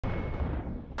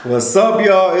What's up,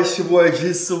 y'all? It's your boy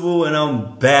G-SUWOO, and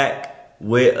I'm back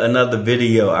with another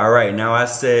video. Alright, now I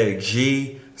said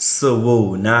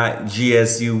G-SUWOO, not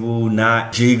G-S-U-WOO,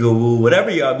 not G-SUWOO,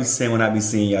 whatever y'all be saying when I be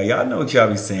seeing y'all. Y'all know what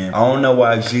y'all be saying. I don't know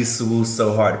why G-SUWOO is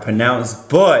so hard to pronounce,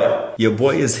 but your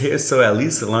boy is here, so at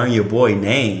least learn your boy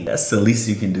name. That's the least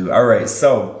you can do. Alright,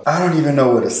 so I don't even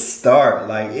know where to start.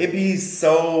 Like, it be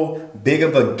so big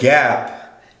of a gap.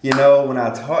 You know, when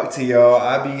I talk to y'all,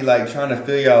 I be like trying to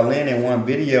fill y'all in one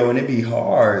video and it be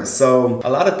hard. So a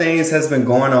lot of things has been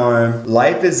going on.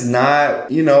 Life is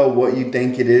not, you know, what you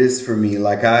think it is for me.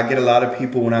 Like, I get a lot of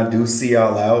people when I do see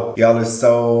y'all out. Y'all are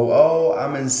so, oh,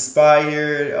 I'm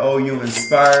inspired. Oh, you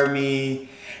inspire me.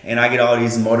 And I get all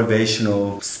these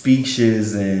motivational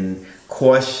speeches and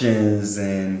questions,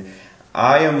 and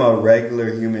I am a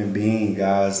regular human being,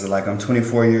 guys. Like, I'm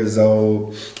 24 years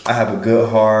old. I have a good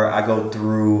heart. I go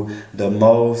through the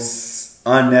most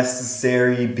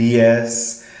unnecessary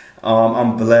BS.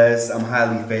 I'm blessed. I'm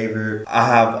highly favored. I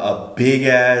have a big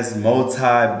ass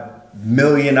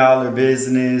multi-million-dollar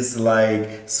business,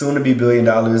 like soon to be $1 billion.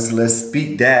 Let's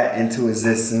speak that into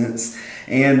existence.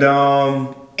 And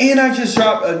I just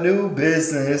dropped a new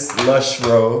business,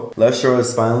 Lushro. Lushro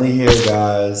is finally here,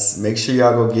 guys. Make sure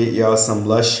y'all go get y'all some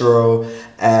Lushro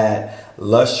at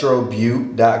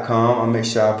lushrobute.com. I'll make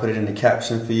sure I put it in the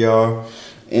caption for y'all.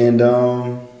 And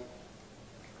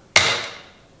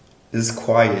it's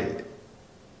quiet.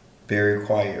 Very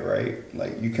quiet, right?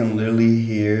 Like, you can literally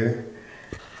hear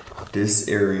this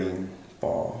earring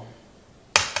fall.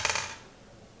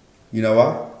 You know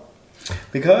why?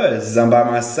 Because I'm by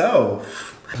myself.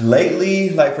 Lately,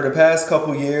 like for the past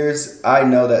couple years, I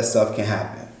know that stuff can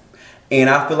happen. And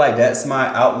I feel like that's my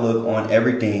outlook on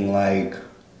everything. Like,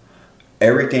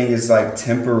 everything is like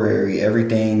temporary.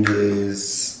 Everything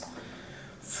is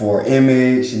for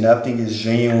image. Nothing is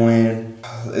genuine.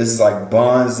 It's like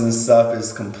bonds and stuff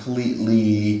is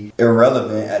completely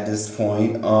irrelevant at this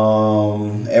point.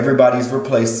 Everybody's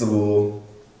replaceable.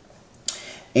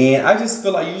 And I just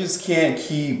feel like you just can't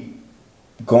keep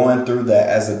going through that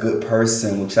as a good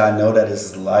person, which I know that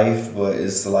is life, but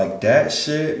it's like that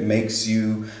shit makes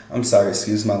you, I'm sorry,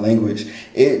 excuse my language,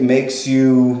 it makes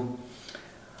you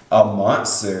a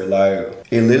monster. Like,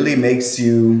 it literally makes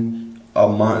you a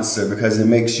monster because it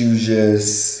makes you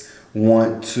just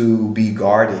want to be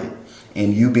guarded.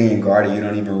 And you being guarded, you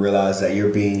don't even realize that you're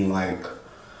being like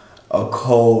a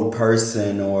cold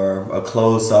person or a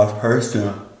closed off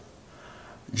person.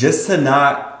 Just to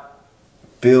not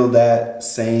feel that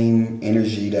same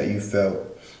energy that you felt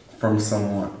from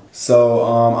someone. So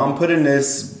I'm putting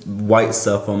this white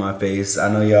stuff on my face. I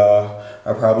know y'all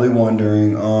are probably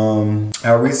wondering.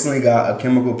 I recently got a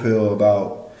chemical pill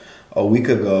about a week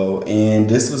ago, and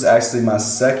this was actually my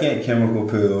second chemical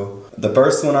pill. The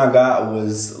first one I got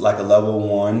was like a level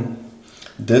 1.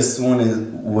 This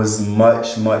one was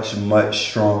much, much, much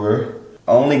stronger.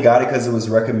 I only got it because it was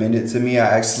recommended to me. I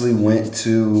actually went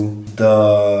to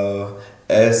the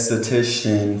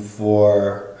esthetician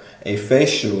for a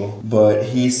facial, but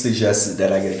he suggested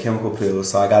that I get a chemical pill,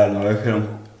 so I got another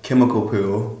chemical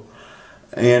pill.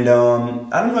 And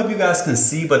I don't know if you guys can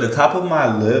see, but the top of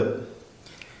my lip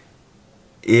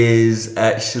is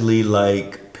actually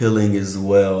like peeling as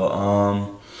well.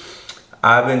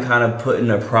 I've been kind of putting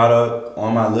a product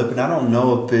on my lip, and I don't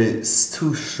know if it's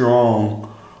too strong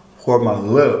for my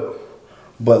lip.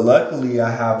 But luckily, I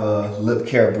have a lip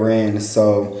care brand,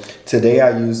 so today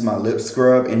I used my lip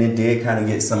scrub, and it did kind of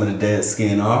get some of the dead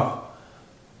skin off.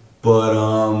 But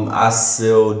I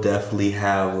still definitely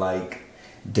have like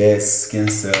dead skin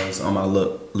cells on my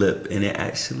lip, and it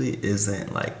actually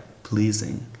isn't like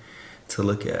pleasing to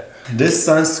look at. This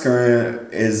sunscreen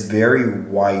is very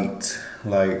white.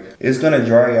 Like, it's gonna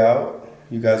dry out,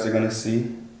 you guys are gonna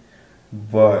see,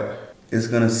 but it's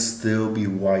gonna still be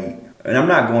white. And I'm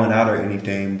not going out or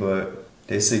anything, but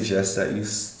they suggest that you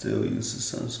still use the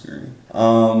sunscreen.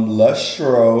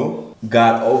 Lushro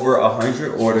got over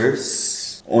 100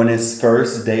 orders on its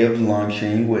first day of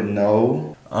launching with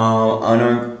no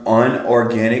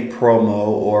unorganic promo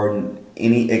or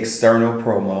any external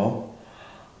promo.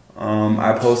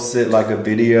 I posted like a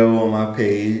video on my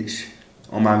page,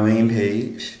 on my main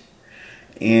page.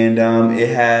 And it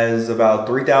has about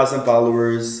 3,000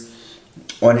 followers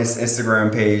on his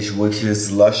Instagram page, which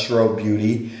is Lushro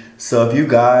Beauty. So if you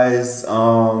guys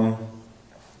are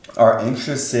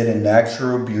interested in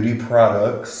natural beauty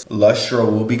products,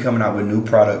 Lushro will be coming out with new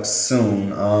products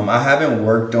soon. I haven't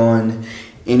worked on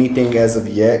anything as of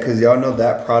yet, because y'all know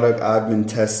that product I've been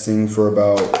testing for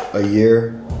about a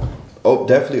year. Oh,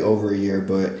 definitely over a year,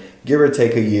 but give or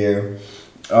take a year.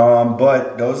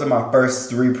 But those are my first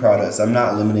 3 products. I'm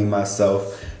not limiting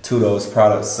myself to those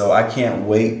products. So I can't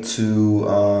wait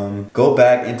to go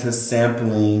back into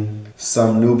sampling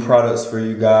some new products for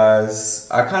you guys.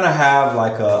 I kind of have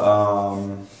like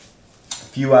a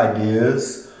few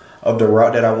ideas of the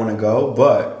route that I want to go,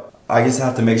 but I just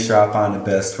have to make sure I find the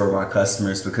best for my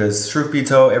customers, because truth be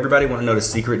told, everybody want to know the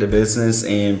secret to business,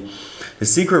 and the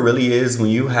secret really is when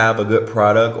you have a good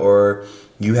product, or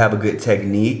you have a good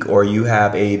technique, or you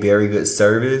have a very good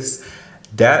service.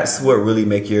 That's what really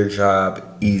make your job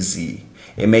easy.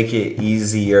 It make it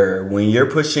easier when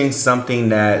you're pushing something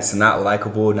that's not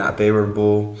likable, not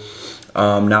favorable,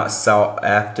 not sought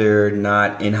after,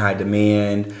 not in high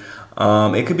demand.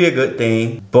 It could be a good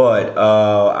thing, but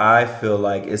I feel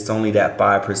like it's only that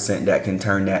 5% that can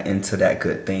turn that into that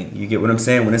good thing. You get what I'm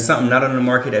saying? When it's something not on the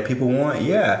market that people want,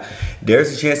 yeah,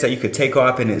 there's a chance that you could take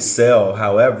off and it sell.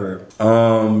 However,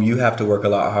 you have to work a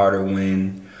lot harder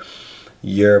when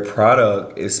your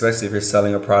product, especially if you're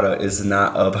selling a product, is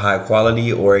not of high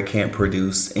quality or it can't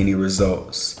produce any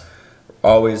results.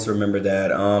 Always remember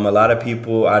that. A lot of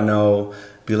people I know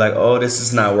be like, oh, this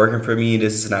is not working for me,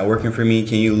 this is not working for me,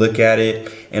 can you look at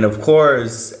it? And of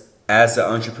course, as an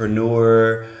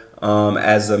entrepreneur,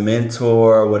 as a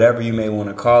mentor, whatever you may want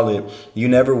to call it, you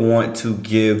never want to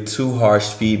give too harsh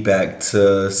feedback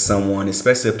to someone,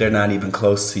 especially if they're not even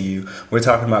close to you. We're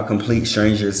talking about complete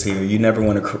strangers here. You never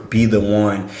want to be the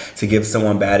one to give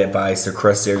someone bad advice or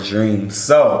crush their dreams.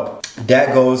 So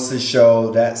that goes to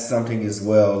show that's something as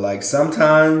well. Like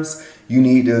sometimes you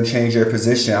need to change your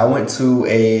position. I went to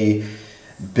a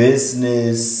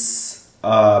business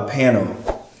panel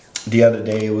the other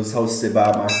day. It was hosted by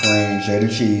my friend Jada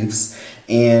Chiefs,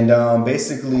 and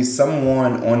basically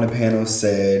someone on the panel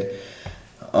said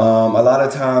a lot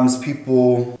of times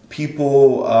people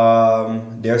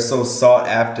they're so sought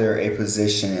after a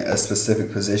position, a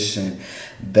specific position,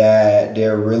 that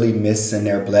they're really missing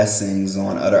their blessings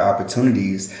on other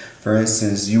opportunities. For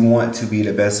instance, you want to be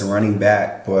the best running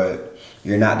back, but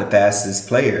you're not the fastest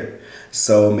player.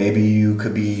 So maybe you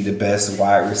could be the best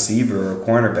wide receiver or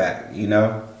cornerback, you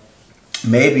know?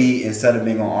 Maybe instead of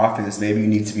being on offense, maybe you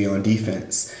need to be on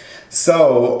defense.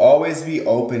 So always be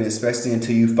open, especially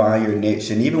until you find your niche.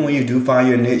 And even when you do find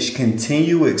your niche,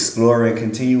 continue exploring,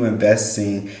 continue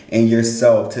investing in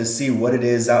yourself to see what it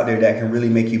is out there that can really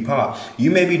make you pop. You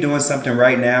may be doing something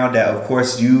right now that, of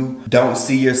course, you don't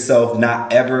see yourself not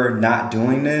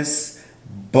doing this,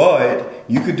 but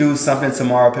you could do something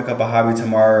tomorrow, pick up a hobby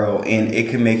tomorrow, and it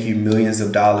could make you millions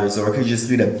of dollars, or it could just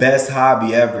be the best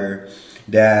hobby ever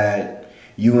that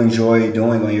you enjoy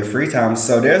doing on your free time.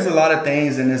 So there's a lot of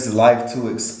things in this life to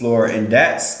explore, and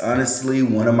that's honestly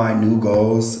one of my new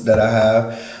goals that I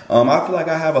have. I feel like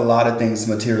I have a lot of things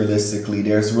materialistically.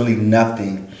 There's really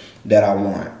nothing that I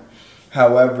want.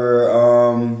 However,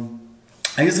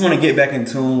 I just want to get back in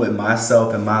tune with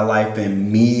myself and my life,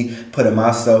 and me putting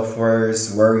myself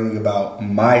first, worrying about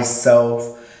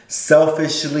myself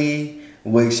selfishly,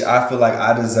 which I feel like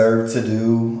I deserve to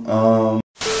do.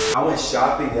 I went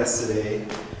shopping yesterday.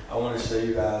 I want to show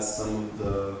you guys some of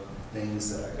the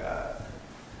things that I got. I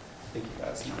think you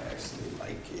guys might actually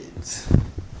like it.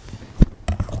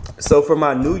 So for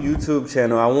my new YouTube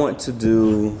channel, I want to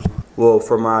do, well,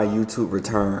 for my YouTube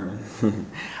return,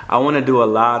 I want to do a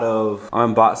lot of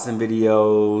unboxing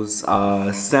videos,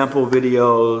 sample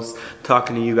videos,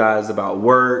 talking to you guys about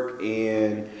work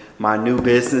and my new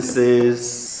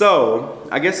businesses. So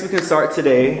I guess we can start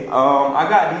today. I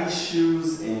got these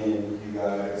shoes in, you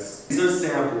guys. These are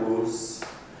samples,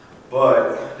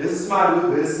 but this is my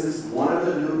new business, one of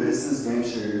the new business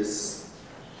ventures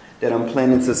that I'm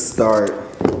planning to start.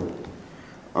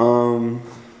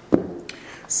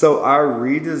 So I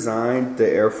redesigned the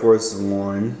Air Force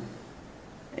One,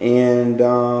 and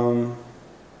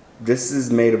this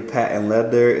is made of patent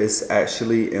leather. It's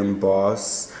actually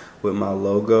embossed with my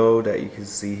logo that you can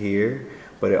see here,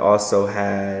 but it also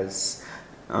has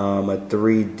a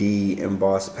 3D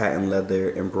embossed patent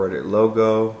leather embroidered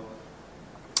logo.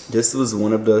 This was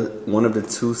one of the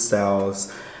two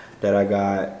styles that I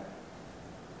got,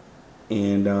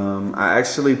 and I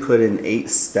actually put in 8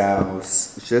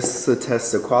 styles just to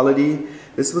test the quality.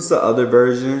 This was the other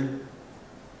version.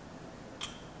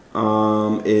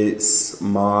 It's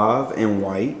mauve and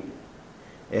white.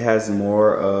 It has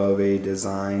more of a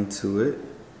design to it.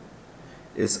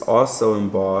 It's also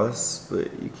embossed,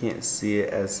 but you can't see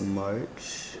it as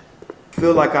much. I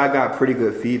feel like I got pretty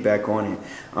good feedback on it.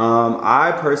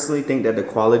 I personally think that the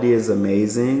quality is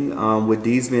amazing. With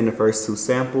these being the first 2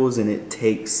 samples, and it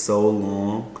takes so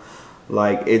long.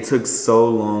 Like, it took so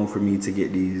long for me to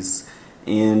get these.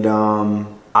 And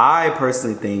I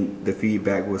personally think the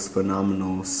feedback was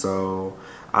phenomenal. So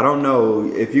I don't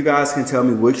know if you guys can tell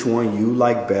me which one you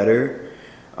like better.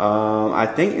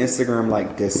 I think Instagram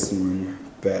like this one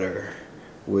better,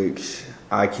 which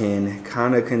I can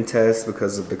kind of contest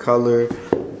because of the color,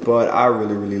 but I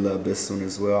really love this one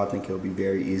as well. I think it'll be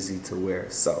very easy to wear.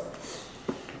 So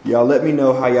y'all let me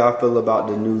know how y'all feel about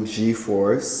the new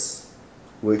G-Force,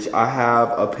 which I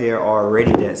have a pair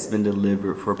already that's been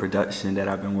delivered for production that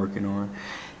I've been working on,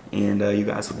 and you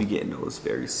guys will be getting those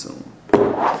very soon.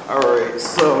 All right,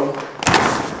 so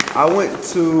I went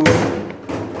to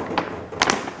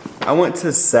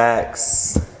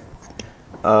Saks.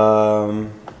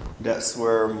 That's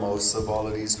where most of all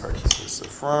of these purchases are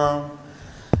from.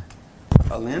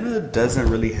 Atlanta doesn't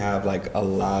really have like a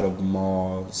lot of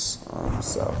malls,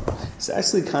 so it's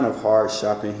actually kind of hard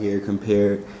shopping here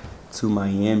compared to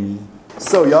Miami.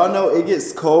 So y'all know it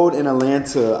gets cold in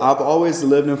Atlanta. I've always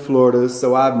lived in Florida,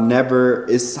 so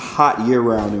it's hot year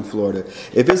round in Florida.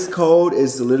 If it's cold,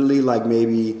 it's literally like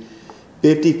maybe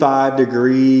 55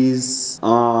 degrees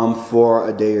for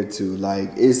a day or two.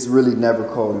 Like, it's really never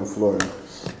cold in Florida.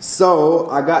 So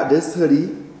I got this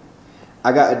hoodie.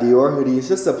 I got a Dior hoodie. It's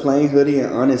just a plain hoodie,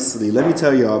 and honestly, let me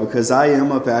tell y'all, because I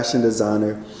am a fashion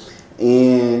designer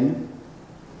and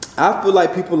I feel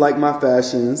like people like my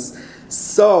fashions.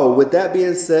 So with that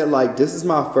being said, like, this is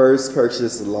my first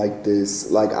purchase like this.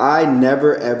 Like, I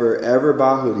never ever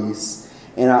buy hoodies,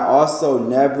 and I also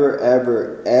never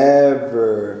ever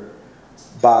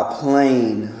buy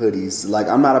plain hoodies. Like,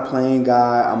 I'm not a plain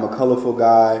guy, I'm a colorful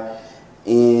guy,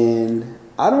 and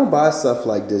I don't buy stuff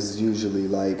like this usually.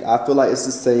 Like, I feel like it's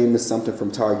the same as something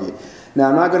from Target. Now,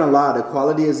 I'm not gonna lie, the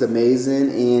quality is amazing,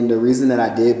 and the reason that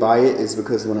I did buy it is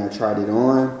because when I tried it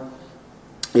on,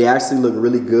 it actually looked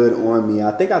really good on me.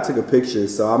 I think I took a picture,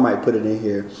 so I might put it in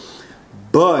here.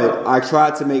 But I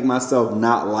tried to make myself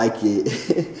not like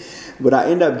it. But I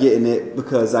ended up getting it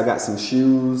because I got some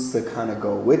shoes to kind of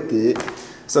go with it.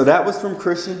 So that was from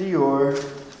Christian Dior.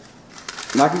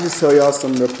 And I can just tell y'all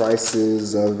some of the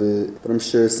prices of it, but I'm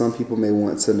sure some people may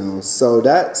want to know. So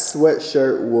that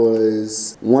sweatshirt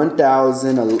was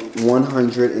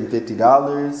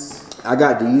 $1,150. I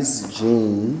got these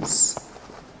jeans.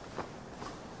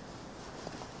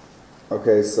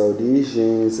 Okay, so these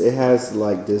jeans, it has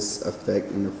like this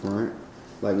effect in the front.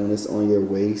 Like, when it's on your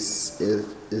waist,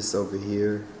 it's over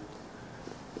here.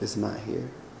 It's not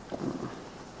here.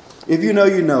 If you know,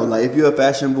 you know. Like, if you're a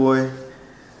fashion boy,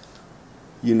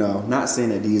 you know. Not saying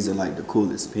that these are like the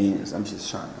coolest pants. I'm just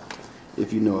trying to,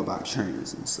 if you know about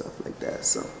trends and stuff like that.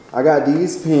 So I got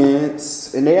these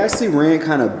pants, and they actually ran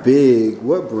kind of big.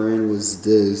 What brand was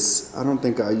this? I don't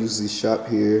think I usually shop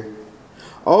here.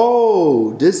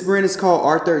 Oh, this brand is called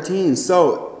R13.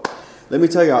 So let me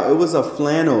tell y'all, it was a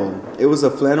flannel. It was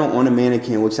a flannel on a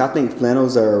mannequin, which I think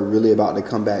flannels are really about to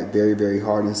come back very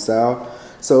hard in style.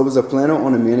 So it was a flannel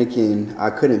on a mannequin. I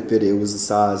couldn't fit it. It was a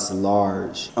size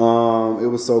large. It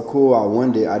was so cool. I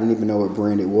wanted it. I didn't even know what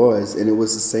brand it was, and it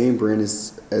was the same brand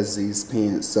as these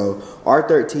pants. So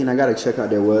R13, I gotta check out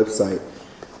their website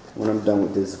when I'm done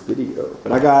with this video.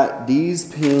 But I got these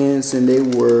pants, and they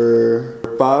were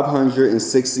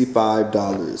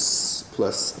 $565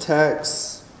 plus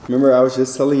tax. Remember, I was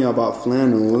just telling you about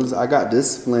flannels. I got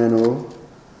this flannel,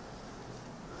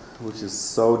 which is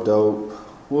so dope.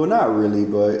 Well, not really,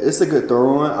 but it's a good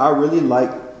throw on. I really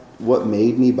like what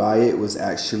made me buy it was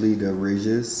actually the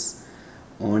ridges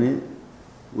on it,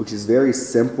 which is very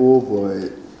simple, but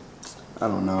I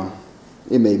don't know.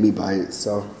 It made me buy it.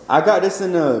 So I got this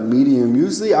in a medium.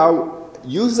 Usually,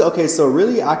 okay, so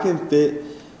really I can fit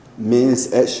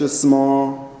men's extra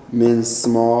small, men's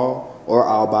small, or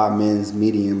I'll buy men's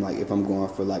medium, like if I'm going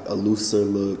for like a looser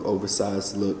look,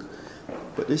 oversized look.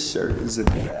 But this shirt isn't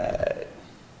bad.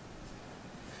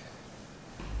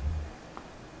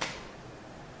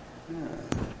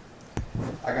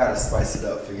 I gotta spice it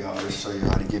up for y'all to show you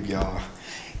how to give y'all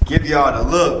the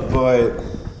look, but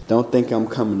don't think I'm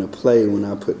coming to play when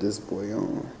I put this boy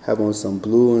on. Have on some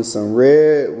blue and some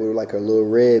red with like a little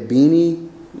red beanie.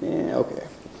 Yeah, okay.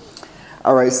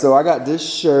 All right, so I got this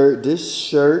shirt.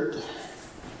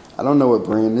 I don't know what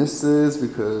brand this is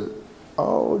because,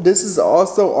 oh, this is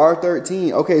also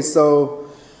R13. Okay,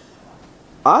 so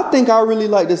I think I really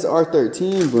like this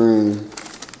R13 brand.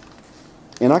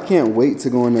 And I can't wait to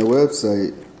go on their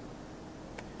website.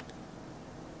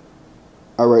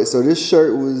 All right, so this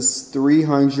shirt was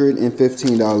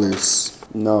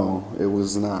 $315. No, it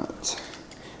was not.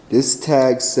 This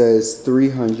tag says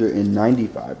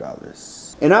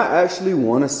 $395. And I actually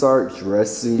want to start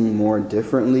dressing more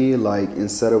differently. Like,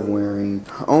 instead of wearing,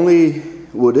 only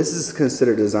well, this is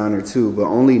considered designer too, but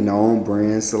only known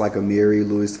brands, so like Amiri,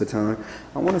 Louis Vuitton.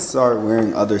 I want to start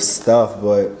wearing other stuff,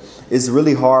 but it's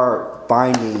really hard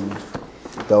finding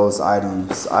those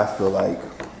items, I feel like.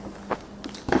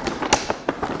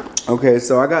 Okay,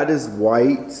 so I got this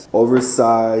white,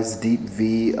 oversized, deep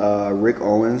V Rick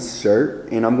Owens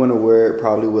shirt, and I'm gonna wear it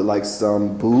probably with like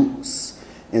some boots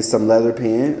and some leather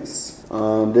pants.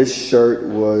 This shirt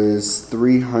was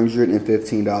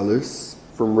 $315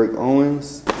 from Rick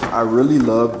Owens. I really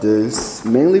love this,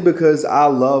 mainly because I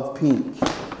love pink.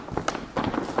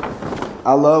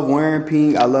 I love wearing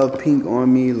pink. I love pink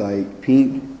on me. Like,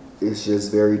 pink is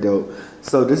just very dope.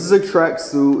 So this is a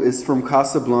tracksuit. It's from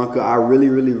Casablanca. I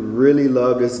really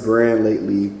love this brand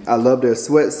lately. I love their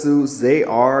sweatsuits. They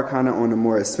are kind of on the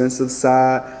more expensive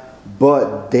side,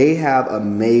 but they have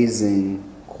amazing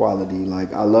quality.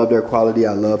 Like, I love their quality.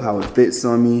 I love how it fits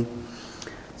on me.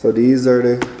 So these are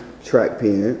the track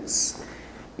pants,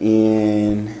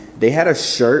 and they had a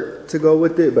shirt to go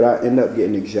with it, but I ended up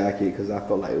getting a jacket because I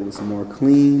felt like it was more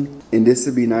clean. And this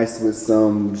would be nice with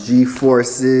some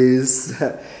G-Forces.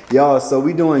 Y'all, so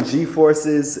we doing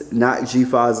G-Forces, not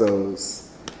G-Fazos.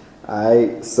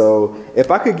 Alright, so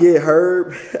if I could get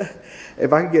Herb,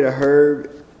 if I could get a Herb,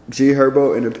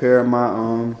 G-Herbo, and a pair of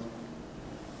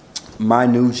my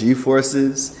new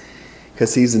G-Forces,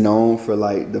 because he's known for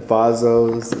like the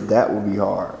Fazos, that would be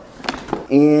hard.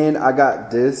 And I got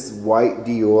this white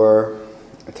Dior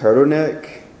turtleneck.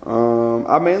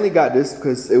 I mainly got this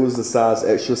because it was a size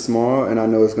extra small and I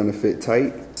know it's gonna fit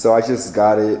tight, so I just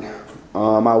got it.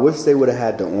 I wish they would have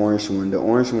had the orange one. The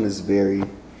orange one is very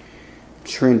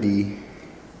trendy,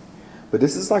 but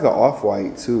this is like an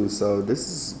off-white too, so this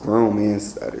is grown man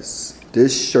status.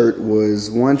 This shirt was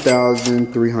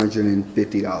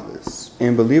 $1,350,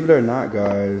 and believe it or not,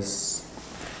 guys,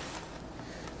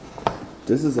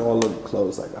 this is all of the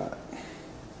clothes I got.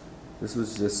 This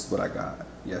was just what I got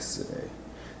yesterday.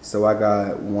 So I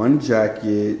got one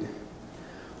jacket,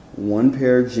 one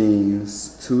pair of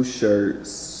jeans, two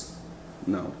shirts,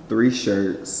 no, 3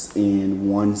 shirts, and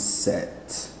 1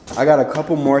 set. I got a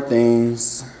couple more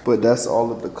things, but that's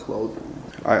all of the clothing.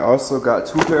 I also got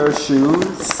 2 pair of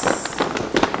shoes.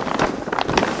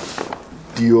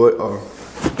 Dior,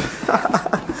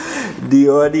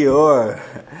 Dior.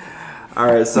 All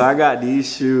right, so I got these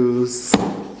shoes.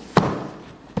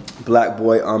 Black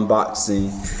boy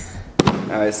unboxing.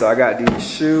 All right, so I got these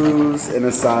shoes in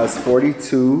a size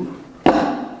 42.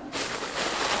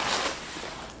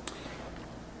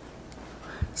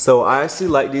 So I actually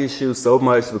like these shoes so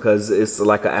much because it's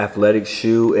like an athletic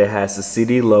shoe. It has the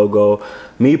CD logo.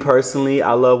 Me personally,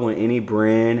 I love when any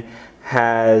brand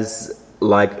has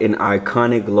like an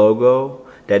iconic logo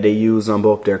that they use on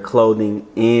both their clothing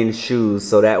and shoes,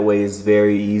 so that way it's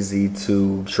very easy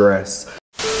to dress.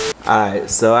 Alright,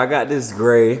 so I got this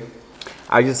gray.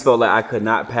 I just felt like I could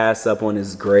not pass up on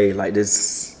this gray. Like,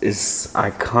 this is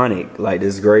iconic. Like,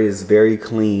 this gray is very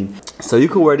clean. So you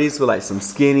can wear these with like some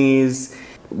skinnies,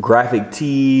 graphic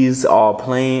tees, all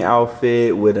plain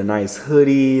outfit with a nice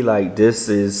hoodie. Like, this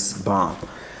is bomb.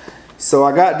 So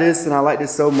I got this and I like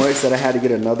this so much that I had to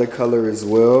get another color as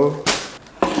well.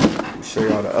 Let me show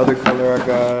y'all the other color I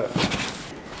got.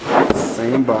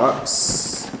 Same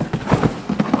box.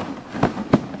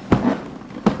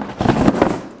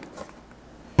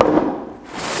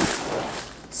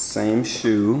 Same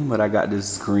shoe, but I got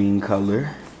this green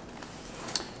color.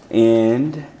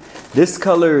 And this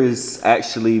color is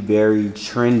actually very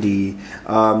trendy.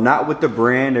 Not with the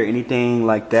brand or anything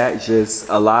like that, just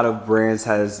a lot of brands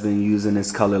has been using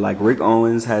this color. Like Rick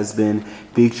Owens has been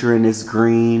featuring this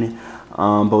green.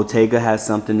 Bottega has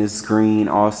something this green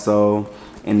also.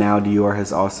 And now Dior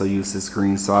has also used this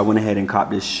green. So I went ahead and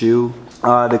copped this shoe.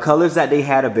 The colors that they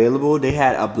had available, they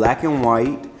had a black and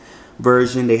white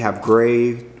version. They have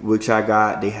gray, which I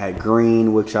got. They had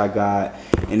green, which I got.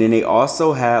 And then they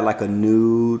also had like a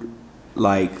nude,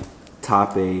 like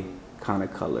tape kind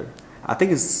of color. I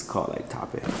think it's called like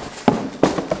tape.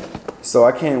 So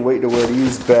I can't wait to wear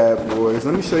these bad boys.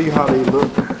 Let me show you how they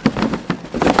look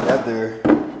together.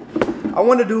 I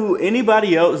want to do,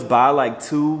 anybody else buy like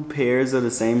 2 pairs of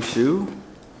the same shoe?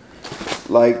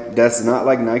 Like, that's not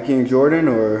like Nike and Jordan,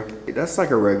 or that's like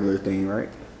a regular thing, right?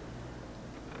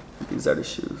 These are the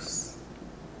shoes.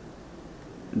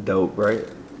 Dope, right?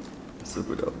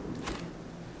 Super dope.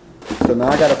 So now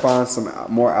I gotta find some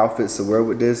more outfits to wear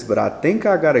with this, but I think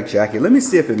I got a jacket. Let me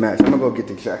see if it matches. I'm gonna go get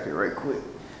the jacket right quick.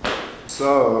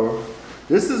 So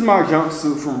this is my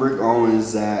jumpsuit from Rick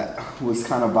Owens that was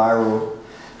kind of viral.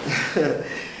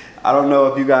 I don't know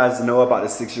if you guys know about the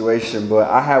situation, but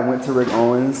I had went to Rick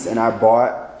Owens and I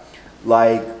bought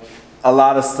like a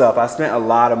lot of stuff. I spent a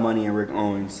lot of money in Rick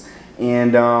Owens.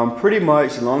 And pretty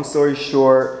much, long story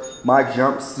short, my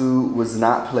jumpsuit was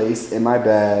not placed in my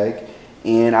bag.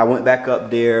 And I went back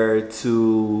up there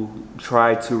to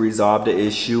try to resolve the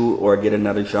issue or get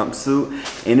another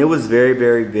jumpsuit. And it was very,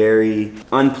 very, very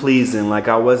unpleasing. Like,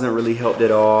 I wasn't really helped at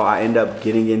all. I ended up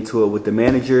getting into it with the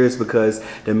managers because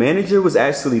the manager was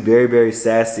actually very, very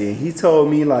sassy. And he told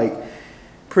me, like,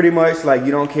 pretty much, like, you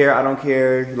don't care, I don't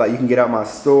care. Like, you can get out my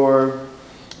store.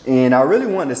 And I really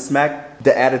wanted to smack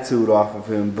the attitude off of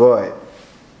him, but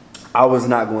I was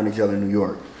not going to jail in New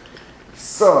York.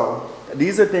 So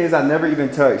these are things I never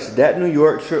even touched. That New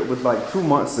York trip was like 2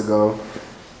 months ago,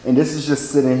 and this is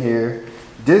just sitting here.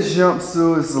 This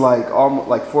jumpsuit is like almost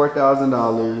like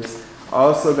 $4,000. I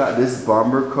also got this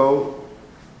bomber coat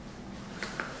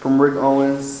from Rick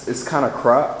Owens. It's kind of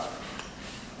cropped.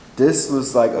 This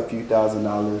was like a few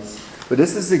 $1,000s. But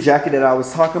this is the jacket that I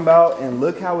was talking about, and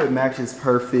look how it matches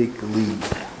perfectly.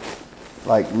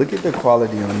 Like, look at the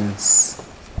quality on this.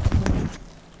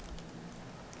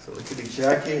 Look at the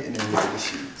jacket and then look at the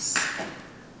shoes.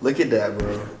 Look at that,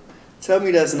 bro. Tell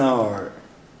me that's not hard.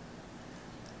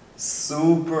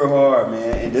 Super hard,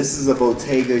 man. And this is a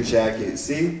Bottega jacket,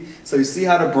 see? So you see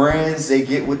how the brands, they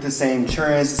get with the same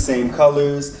trends, the same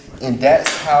colors, and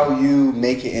that's how you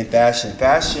make it in fashion.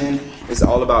 Fashion is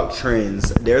all about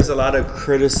trends. There's a lot of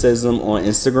criticism on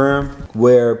Instagram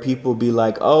where people be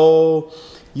like, oh,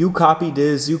 you copied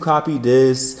this,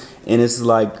 and it's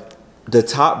like, the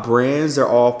top brands are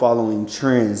all following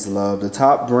trends, love. The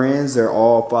top brands are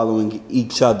all following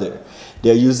each other.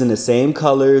 They're using the same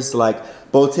colors. Like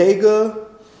Bottega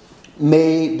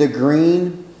made the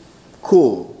green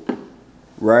cool,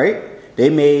 right? They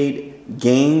made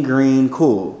gang green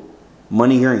cool,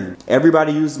 money green.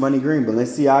 Everybody used money green.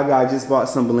 Balenciaga, I just bought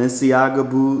some Balenciaga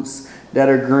boots that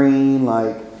are green.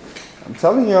 Like, I'm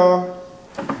telling y'all,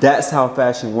 that's how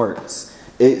fashion works.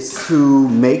 It's to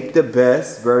make the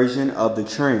best version of the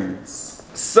trends.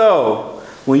 So,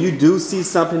 when you do see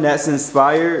something that's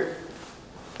inspired,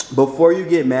 before you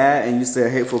get mad and you say a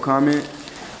hateful comment,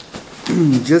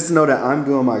 just know that I'm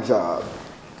doing my job.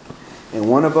 And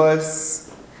one of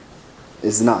us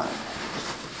is not.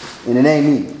 And it ain't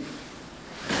me.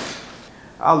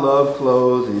 I love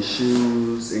clothes and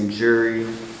shoes and jewelry.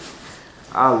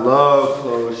 I love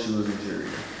clothes, shoes, and jewelry.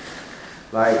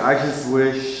 Like, I just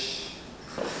wish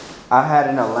I had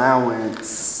an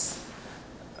allowance,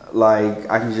 like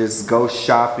I can just go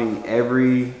shopping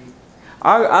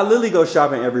I literally go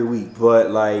shopping every week,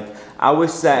 but like I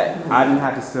wish that I didn't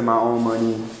have to spend my own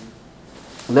money.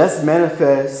 Let's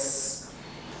manifest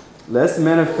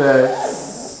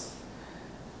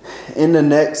in the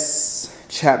next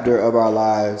chapter of our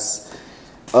lives,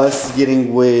 us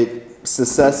getting with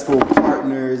successful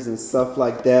partners and stuff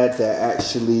like that that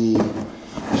actually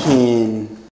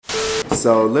can.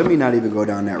 So let me not even go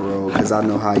down that road because I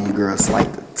know how you girls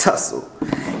like to tussle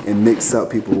and mix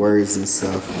up people's words and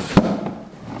stuff.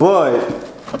 But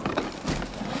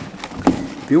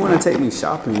if you want to take me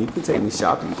shopping, you can take me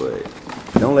shopping, but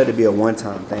don't let it be a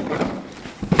one-time thing.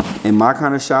 And my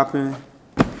kind of shopping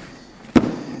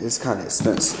is kind of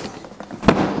expensive.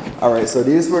 Alright, so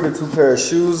these were the 2 pair of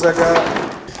shoes I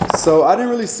got. So I didn't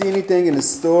really see anything in the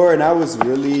store, and I was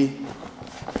really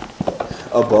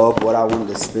above what I wanted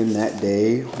to spend that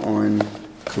day on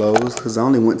clothes because I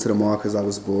only went to the mall because I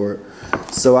was bored.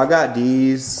 So I got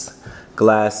these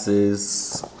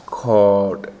glasses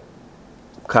called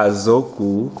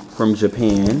Kazoku from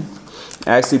Japan.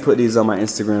 I actually put these on my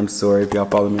Instagram story if y'all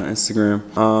follow me on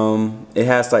Instagram. It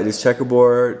has like this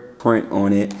checkerboard print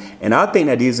on it, and I think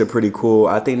that these are pretty cool.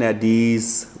 I think that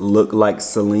these look like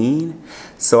Celine.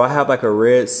 So I have like a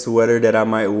red sweater that I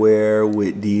might wear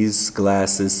with these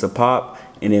glasses to pop,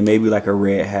 and then maybe like a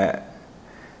red hat.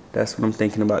 That's what I'm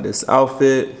thinking about this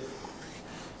outfit.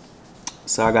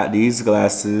 So I got these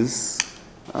glasses.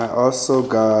 I also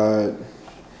got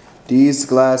these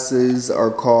glasses are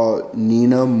called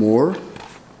Nina Moore.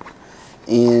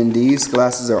 And these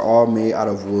glasses are all made out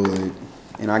of wood.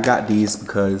 And I got these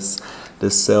because the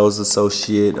sales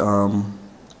associate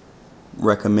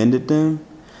recommended them.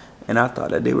 And I thought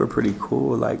that they were pretty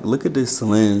cool. Like, look at this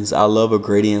lens. I love a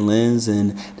gradient lens,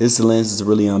 and this lens is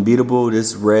really unbeatable.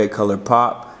 This red color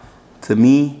pop, to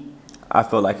me, I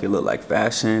felt like it looked like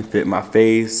fashion, fit my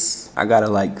face. I got a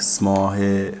like small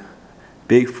head,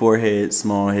 big forehead,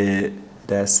 small head.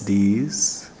 That's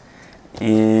these.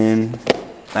 And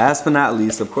last but not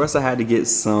least, of course, I had to get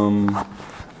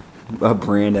a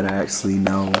brand that I actually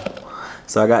know.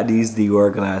 So I got these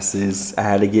Dior glasses. I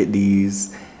had to get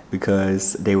these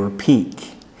because they were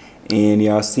pink, And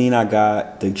y'all seen I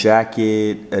got the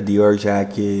jacket, a Dior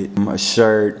jacket, a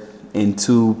shirt, and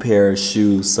 2 pair of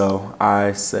shoes. So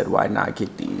I said, why not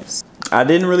get these? I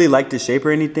didn't really like the shape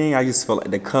or anything. I just felt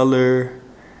like the color,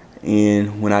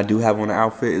 and when I do have on an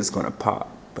outfit, it's gonna pop.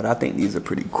 But I think these are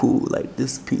pretty cool. Like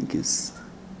this pink is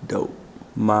dope.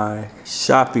 My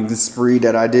shopping spree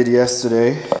that I did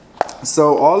yesterday.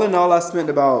 So all in all, I spent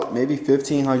about maybe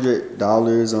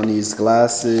 $1,500 on these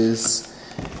glasses.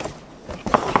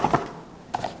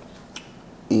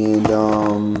 And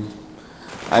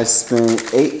I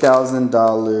spent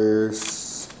 $8,000,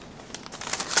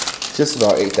 just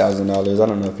about $8,000. I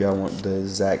don't know if y'all want the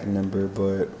exact number,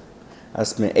 but I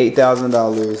spent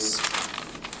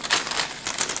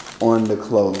 $8,000 on the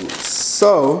clothes.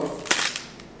 So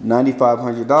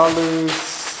 $9,500.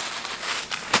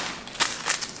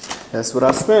 That's what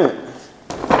I spent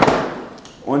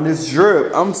on this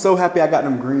drip. I'm so happy I got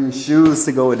them green shoes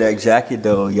to go with that jacket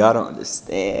though. Y'all don't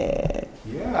understand.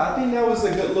 Yeah, I think that was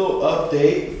a good little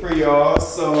update for y'all.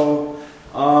 So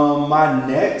my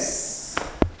next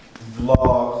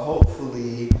vlog,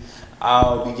 hopefully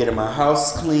I'll be getting my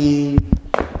house clean.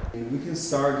 And we can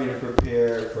start getting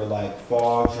prepared for like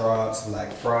fall drops,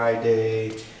 Black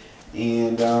Friday.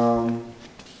 And I'll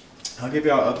give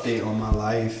y'all an update on my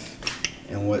life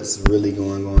and what's really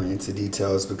going on into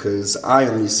details, because I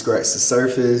only scratched the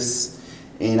surface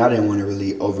and I didn't want to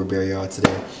really overbear y'all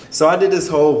today. So I did this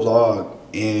whole vlog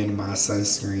in my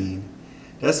sunscreen.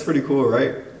 That's pretty cool,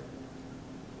 right?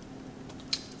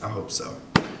 I hope so.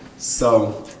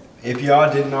 So if y'all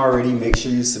didn't already, make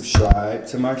sure you subscribe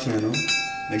to my channel.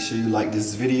 Make sure you like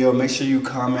this video. Make sure you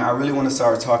comment. I really want to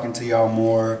start talking to y'all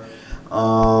more.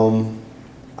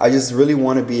 I just really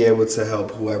want to be able to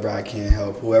help whoever I can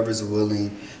help, whoever's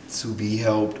willing to be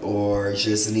helped or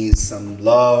just needs some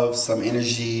love, some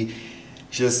energy.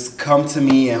 Just come to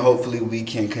me and hopefully we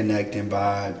can connect and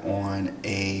vibe on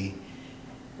a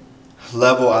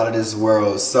level out of this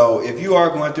world. So if you are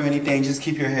going through anything, just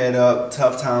keep your head up.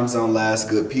 Tough times don't last.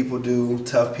 Good people do.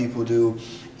 Tough people do.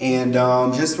 And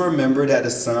just remember that the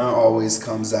sun always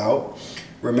comes out.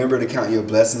 Remember to count your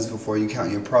blessings before you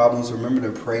count your problems.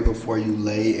 Remember to pray before you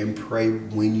lay and pray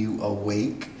when you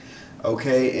awake.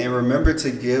 Okay? And remember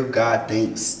to give God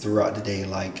thanks throughout the day.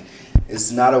 Like,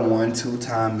 it's not a 1-2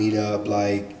 time meetup.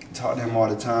 Like, talk to him all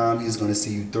the time. He's going to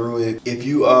see you through it. If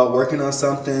you are working on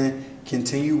something,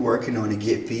 continue working on it.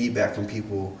 Get feedback from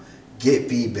people. Get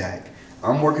feedback.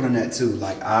 I'm working on that too.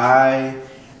 Like, I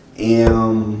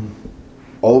am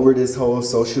over this whole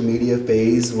social media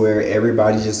phase where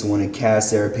everybody just want to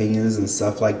cast their opinions and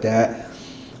stuff like that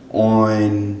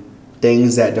on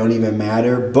things that don't even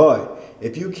matter. But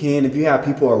if you can, if you have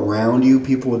people around you,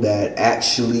 people that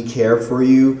actually care for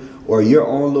you, or your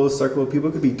own little circle of people,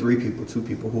 it could be 3 people, 2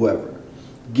 people, whoever.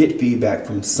 Get feedback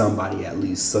from somebody at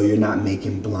least, so you're not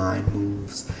making blind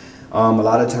moves. A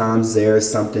lot of times there's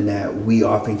something that we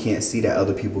often can't see that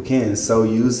other people can, so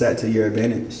use that to your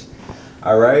advantage.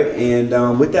 All right,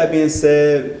 and with that being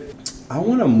said, I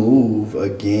want to move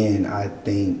again. I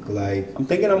think, like, I'm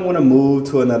thinking I want to move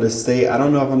to another state. I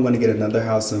don't know if I'm going to get another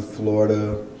house in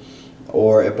Florida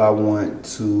or if I want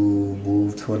to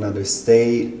move to another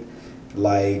state,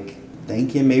 like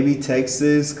thinking maybe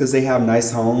Texas because they have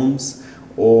nice homes,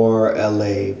 or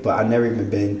LA, but I've never even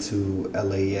been to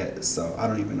LA yet, so I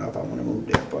don't even know if I want to move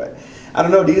there. But I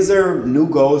don't know, these are new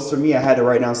goals for me. I had to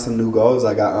write down some new goals.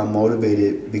 I got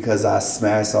unmotivated because I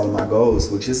smashed all of my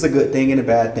goals, which is a good thing and a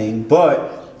bad thing,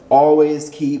 but always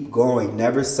keep going.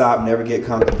 Never stop, never get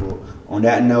comfortable. On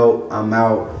that note, I'm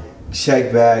out.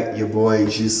 Check back, your boy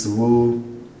G-SUWOO.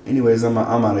 Anyways, I'm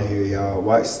out of here, y'all.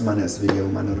 Watch my next video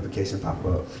when my notification pop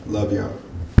up. Love y'all.